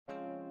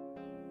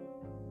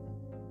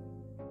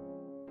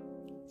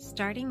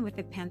Starting with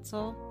a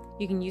pencil,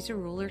 you can use a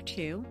ruler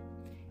too,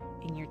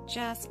 and you're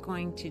just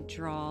going to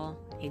draw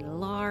a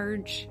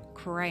large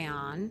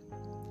crayon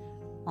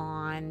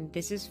on,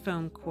 this is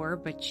foam core,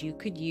 but you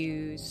could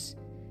use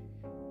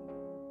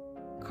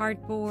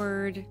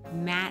cardboard,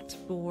 mat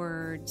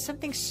board,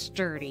 something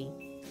sturdy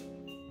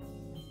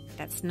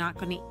that's not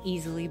going to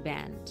easily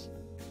bend.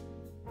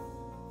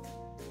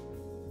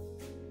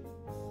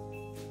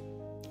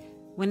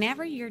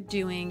 Whenever you're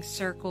doing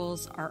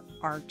circles or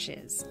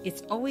arches,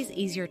 it's always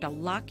easier to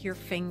lock your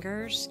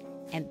fingers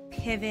and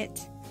pivot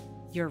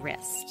your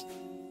wrist.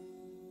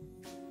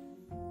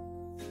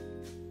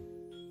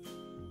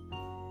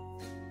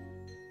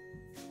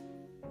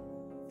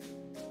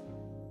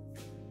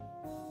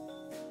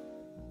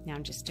 Now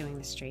I'm just doing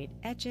the straight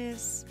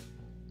edges.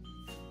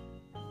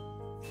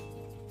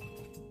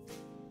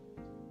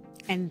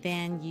 And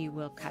then you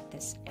will cut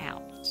this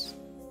out.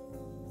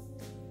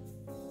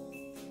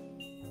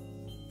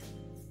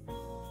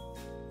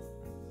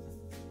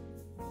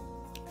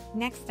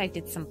 Next, I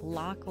did some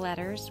block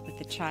letters with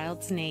the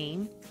child's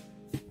name.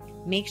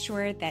 Make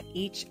sure that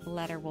each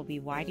letter will be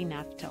wide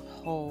enough to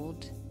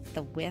hold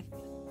the width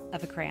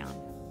of a crayon.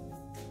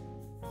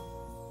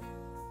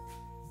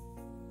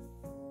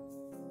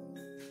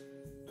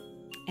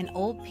 An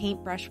old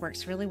paintbrush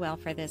works really well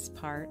for this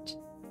part.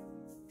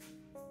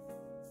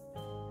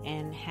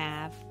 And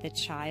have the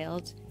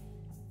child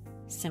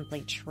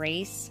simply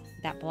trace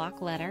that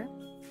block letter.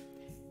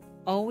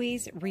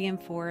 Always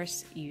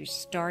reinforce you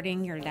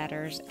starting your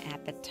letters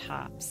at the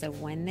top, so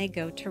when they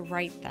go to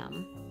write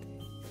them,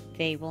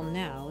 they will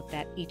know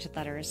that each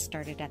letter is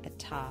started at the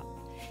top.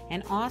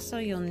 And also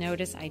you'll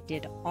notice I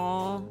did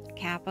all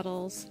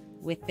capitals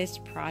with this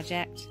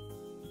project.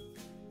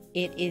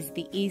 It is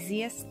the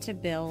easiest to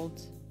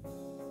build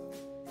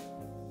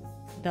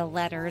the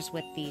letters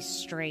with these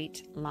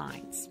straight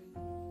lines.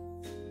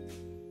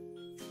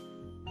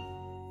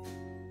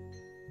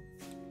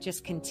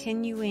 Just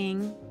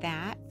continuing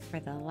that for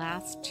the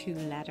last two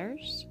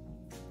letters.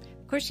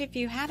 Of course, if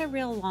you had a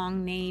real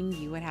long name,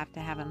 you would have to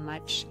have a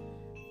much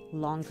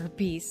longer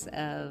piece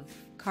of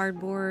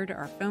cardboard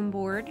or foam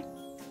board.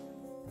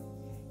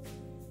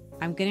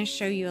 I'm going to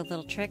show you a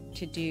little trick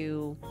to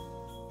do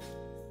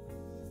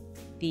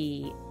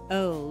the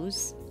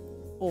O's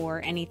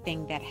or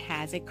anything that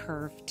has a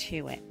curve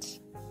to it.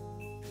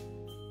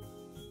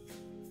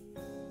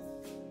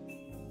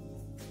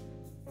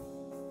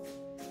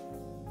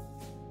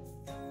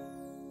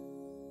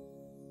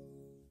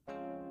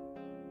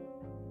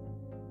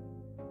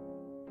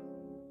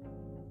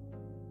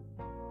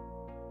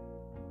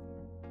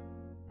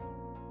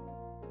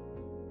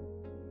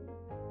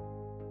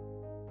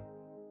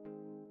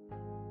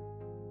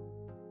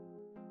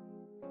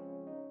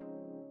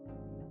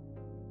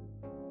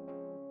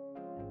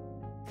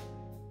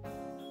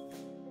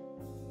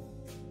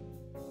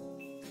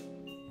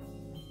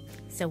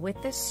 So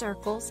with the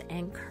circles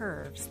and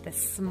curves, the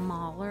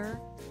smaller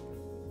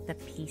the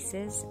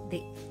pieces,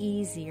 the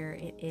easier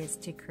it is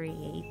to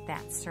create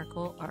that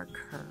circle or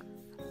curve.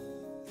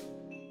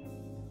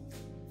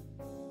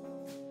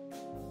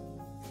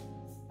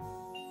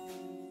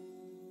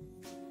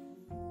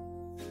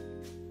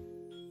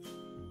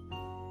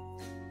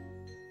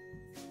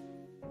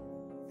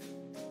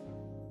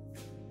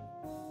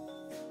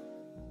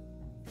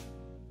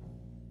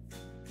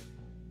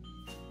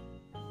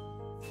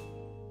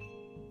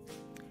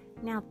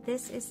 Now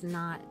this is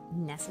not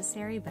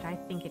necessary, but I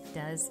think it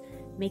does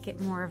make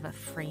it more of a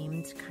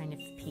framed kind of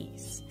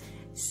piece.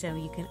 So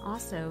you can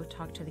also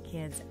talk to the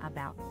kids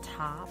about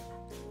top.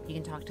 You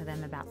can talk to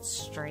them about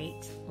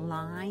straight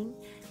line.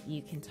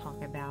 You can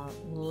talk about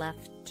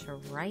left to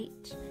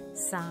right,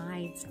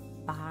 sides,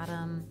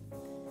 bottom,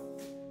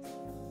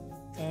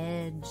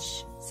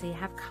 edge. So you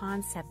have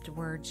concept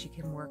words you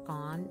can work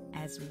on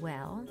as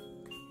well,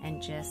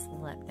 and just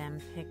let them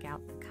pick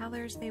out the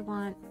colors they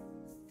want.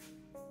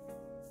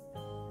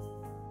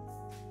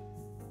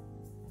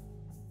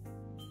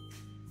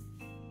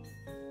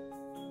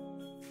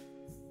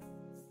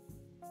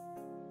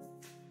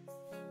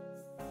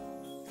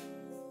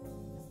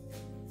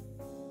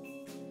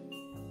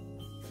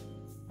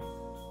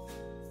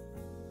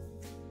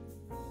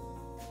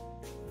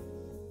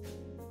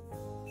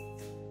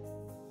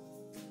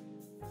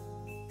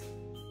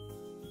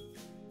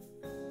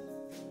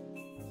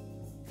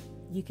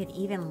 You could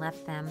even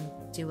let them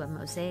do a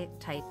mosaic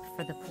type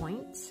for the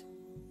points.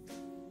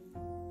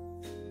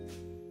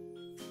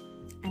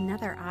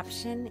 Another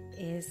option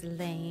is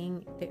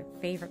laying their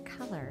favorite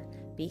color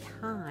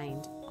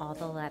behind all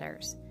the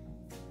letters.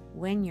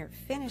 When you're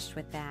finished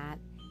with that,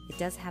 it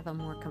does have a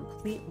more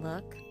complete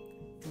look,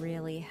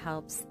 really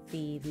helps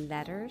the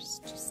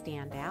letters to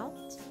stand out,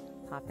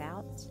 pop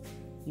out.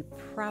 You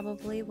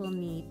probably will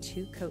need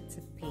 2 coats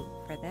of paint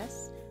for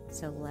this,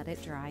 so let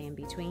it dry in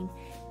between.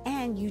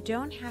 And you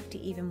don't have to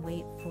even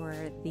wait for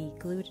the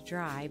glue to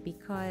dry,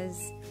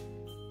 because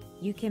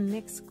you can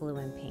mix glue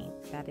and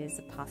paint. That is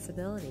a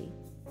possibility.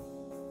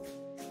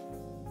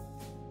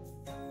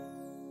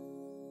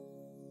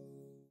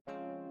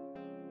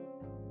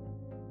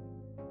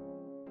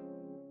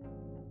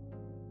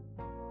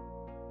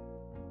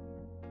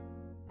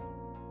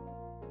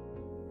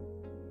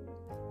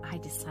 I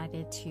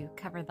decided to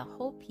cover the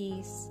whole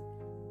piece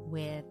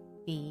with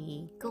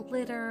the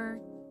glitter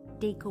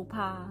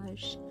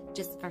decoupage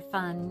just for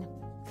fun.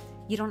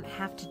 You don't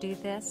have to do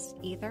this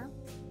either.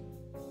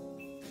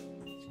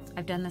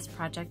 I've done this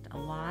project a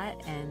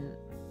lot and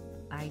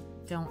I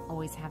don't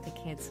always have the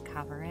kids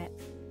cover it.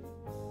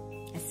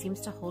 It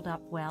seems to hold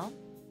up well.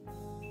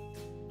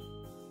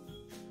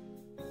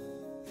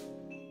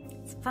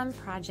 It's a fun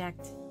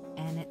project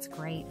and it's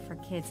great for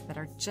kids that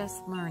are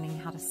just learning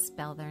how to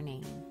spell their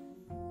name.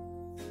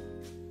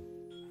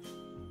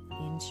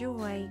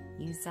 Enjoy.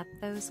 Use up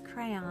those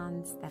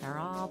crayons that are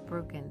all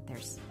broken.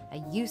 There's a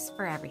use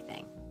for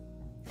everything.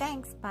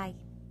 Thanks. Bye.